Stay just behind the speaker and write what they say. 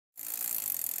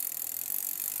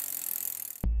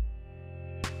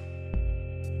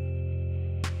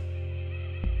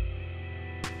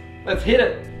Let's hit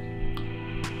it.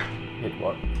 Hit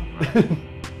what?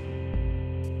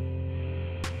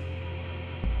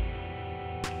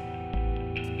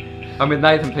 I'm with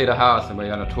Nathan Haas and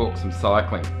we're going to talk some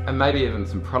cycling and maybe even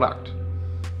some product.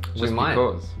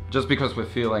 Just because we're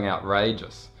feeling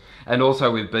outrageous. And also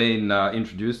we've been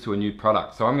introduced to a new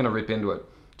product, so I'm going to rip into it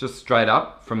just straight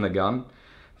up from the gun.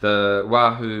 The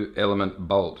Wahoo Elemnt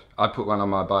Bolt. I put one on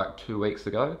my bike 2 weeks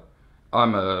ago.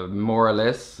 I'm a more or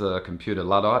less computer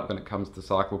Luddite when it comes to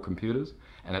cycle computers,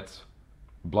 and it's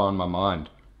blown my mind.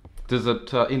 Does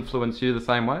it influence you the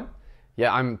same way?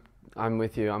 Yeah, I'm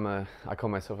with you. I call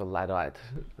myself a laddite.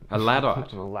 A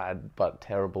laddite? I'm a lad, but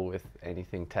terrible with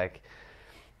anything tech.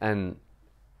 And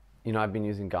you know, I've been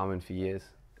using Garmin for years.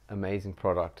 Amazing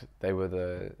product. They were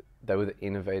the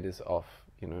innovators of,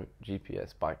 you know,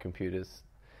 GPS bike computers.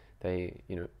 They,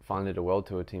 you know, funded a world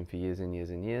tour team for years and years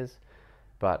and years.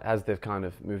 But as they've kind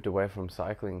of moved away from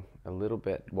cycling a little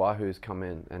bit, Wahoo's come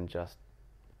in and just,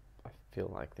 I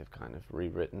feel like they've kind of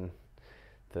rewritten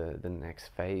the next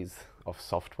phase of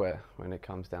software when it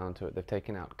comes down to it. They've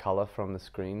taken out color from the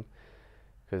screen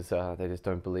because they just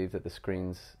don't believe that the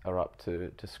screens are up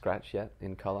to scratch yet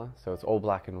in color. So it's all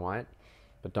black and white,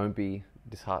 but don't be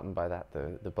disheartened by that.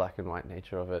 The black and white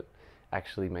nature of it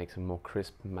actually makes a more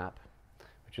crisp map,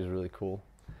 which is really cool.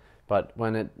 But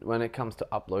when it comes to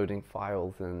uploading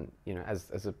files, and you know,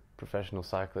 as a professional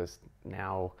cyclist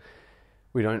now,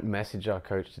 we don't message our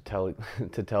coach to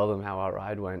tell them how our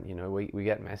ride went. You know, we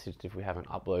get messaged if we haven't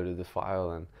uploaded the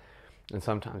file, and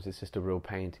sometimes it's just a real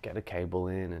pain to get a cable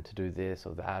in and to do this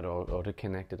or that, or to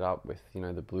connect it up with, you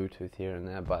know, the Bluetooth here and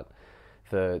there. But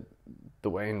the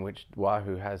way in which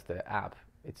Wahoo has their app,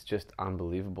 it's just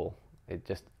unbelievable.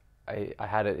 I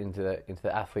had it into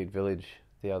the athlete village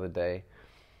the other day,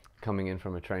 coming in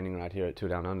from a training ride here at Two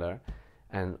Down Under,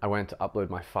 and I went to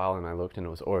upload my file and I looked and it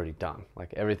was already done.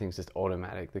 Like, everything's just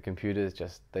automatic. The computers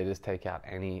just take out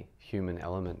any human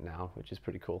element now, which is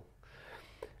pretty cool.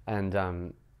 And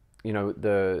you know,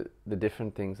 the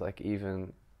different things, like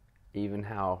even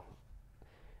how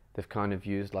they've kind of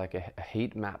used like a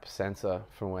heat map sensor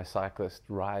from where cyclists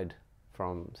ride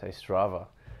from, say, Strava.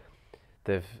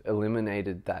 They've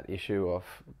eliminated that issue of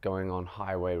going on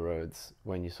highway roads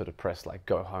when you sort of press like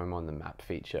go home on the map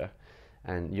feature,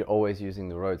 and you're always using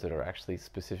the roads that are actually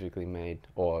specifically made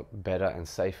or better and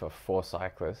safer for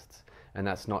cyclists, and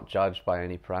that's not judged by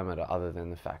any parameter other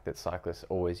than the fact that cyclists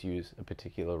always use a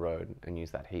particular road and use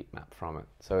that heat map from it.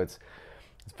 So it's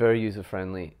very user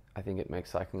friendly. I think it makes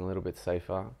cycling a little bit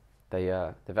safer.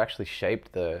 They've actually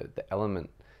shaped the element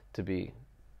to be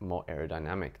more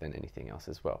aerodynamic than anything else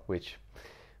as well, which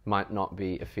might not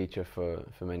be a feature for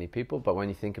many people, but when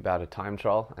you think about a time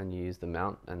trial and you use the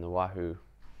mount and the Wahoo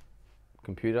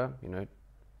computer, you know,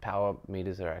 power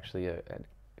meters are actually a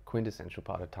quintessential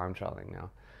part of time trialing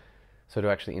now. So to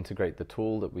actually integrate the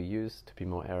tool that we use to be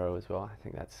more aero as well, I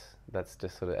think that's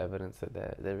just sort of evidence that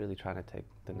they're really trying to take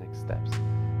the next steps.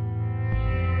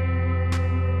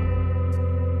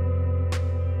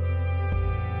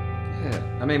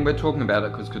 Yeah, I mean, we're talking about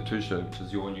it because Katusha, which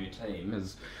is your new team,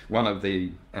 is one of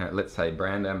the, let's say,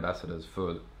 brand ambassadors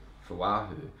for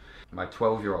Wahoo. My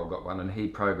 12-year-old got one, and he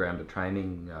programmed a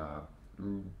training, a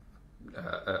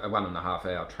 1.5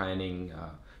 hour training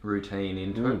routine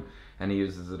into it, and he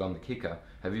uses it on the kicker.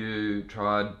 Have you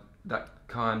tried that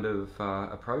kind of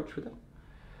approach with it?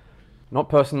 Not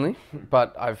personally,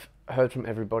 but I've heard from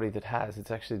everybody that has. It's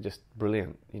actually just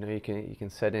brilliant. You know, you can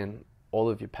set in all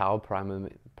of your power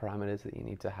parameters that you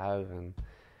need to have, and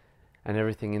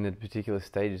everything in the particular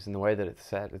stages, and the way that it's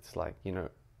set, it's like, you know,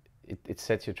 it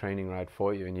sets your training ride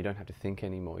for you, and you don't have to think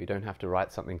anymore. You don't have to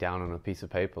write something down on a piece of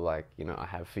paper like, you know, I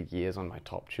have for years on my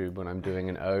top tube when I'm doing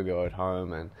an ergo at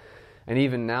home, and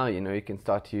even now, you know, you can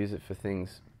start to use it for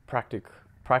things,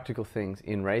 practical things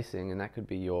in racing, and that could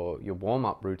be your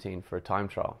warm-up routine for a time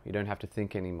trial. You don't have to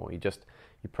think anymore. You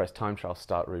press time trial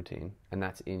start routine, and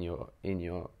that's in your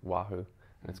Wahoo,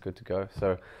 and it's good to go.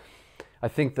 So I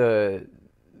think the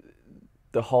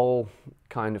whole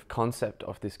kind of concept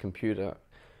of this computer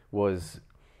was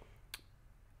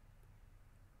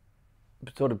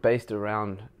sort of based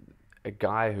around a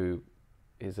guy who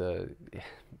he's a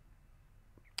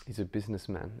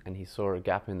businessman, and he saw a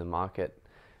gap in the market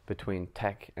between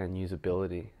tech and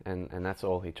usability, and that's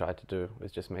all he tried to do,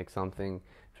 was just make something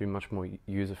be much more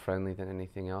user-friendly than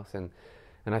anything else, and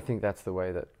I think that's the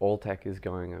way that all tech is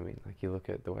going. I mean, like, you look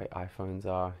at the way iPhones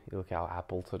are, you look how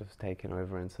Apple sort of has taken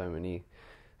over in so many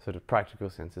sort of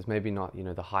practical senses, maybe not, you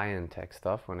know, the high-end tech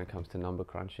stuff when it comes to number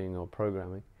crunching or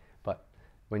programming, but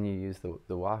when you use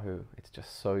the Wahoo, it's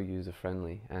just so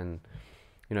user-friendly. And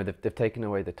you know, they've taken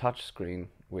away the touch screen,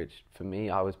 which for me,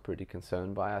 I was pretty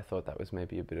concerned by. I thought that was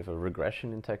maybe a bit of a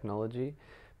regression in technology.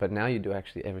 But now you do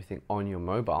actually everything on your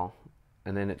mobile,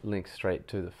 and then it links straight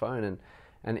to the phone.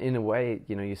 And in a way,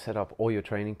 you know, you set up all your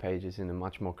training pages in a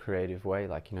much more creative way,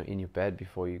 like, you know, in your bed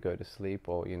before you go to sleep,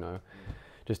 or, you know,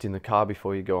 just in the car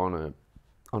before you go on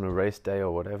a race day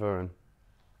or whatever. And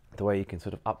the way you can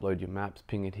sort of upload your maps,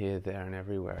 ping it here, there, and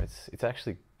everywhere. It's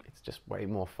just way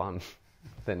more fun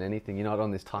than anything. You're not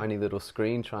on this tiny little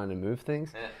screen trying to move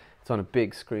things. Yeah. It's on a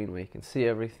big screen where you can see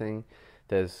everything.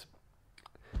 There's,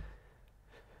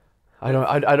 I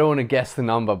don't want to guess the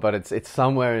number, but it's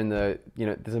somewhere in the, you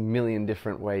know, there's a million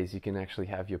different ways you can actually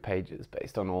have your pages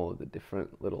based on all of the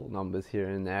different little numbers here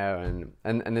and there.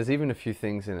 And there's even a few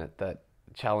things in it that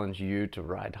challenge you to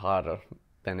ride harder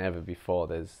than ever before.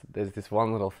 There's this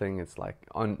one little thing, it's like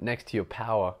on next to your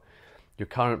power, your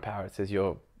current power, it says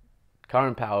your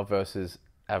current power versus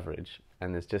average.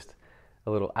 And there's just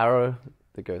a little arrow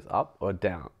that goes up or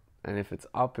down. And if it's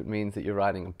up, it means that you're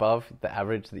riding above the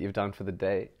average that you've done for the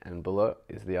day, and below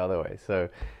is the other way. So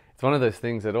it's one of those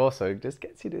things that also just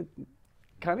gets you to,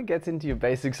 kind of gets into your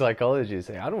basic psychology,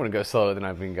 saying, I don't want to go slower than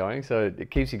I've been going. So it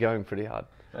keeps you going pretty hard.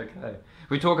 Okay.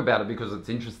 We talk about it because it's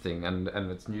interesting and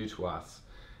it's new to us.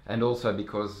 And also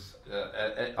because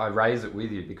I raise it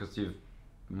with you because you've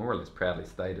more or less proudly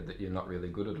stated that you're not really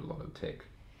good at a lot of tech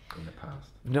in the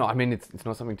past. No, I mean, it's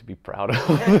not something to be proud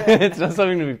of. It's not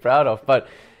something to be proud of. But,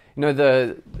 you know,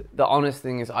 the honest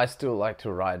thing is I still like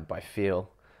to ride by feel.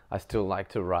 I still like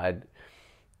to ride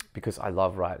because I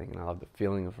love riding and I love the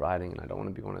feeling of riding, and I don't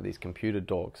want to be one of these computer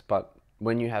dorks. But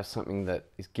when you have something that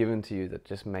is given to you that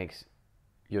just makes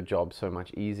your job so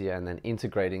much easier, and then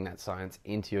integrating that science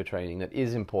into your training that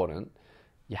is important,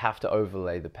 you have to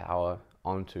overlay the power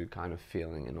onto kind of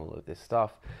feeling and all of this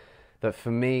stuff. That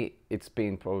for me, it's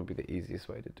been probably the easiest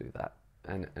way to do that.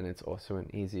 And it's also an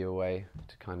easier way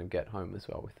to kind of get home as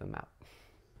well with the map.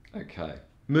 Okay,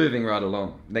 moving right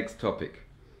along. Next topic.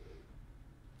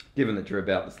 Given that you're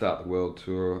about to start the world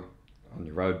tour on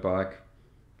your road bike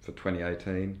for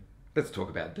 2018, let's talk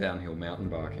about downhill mountain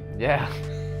biking. Yeah.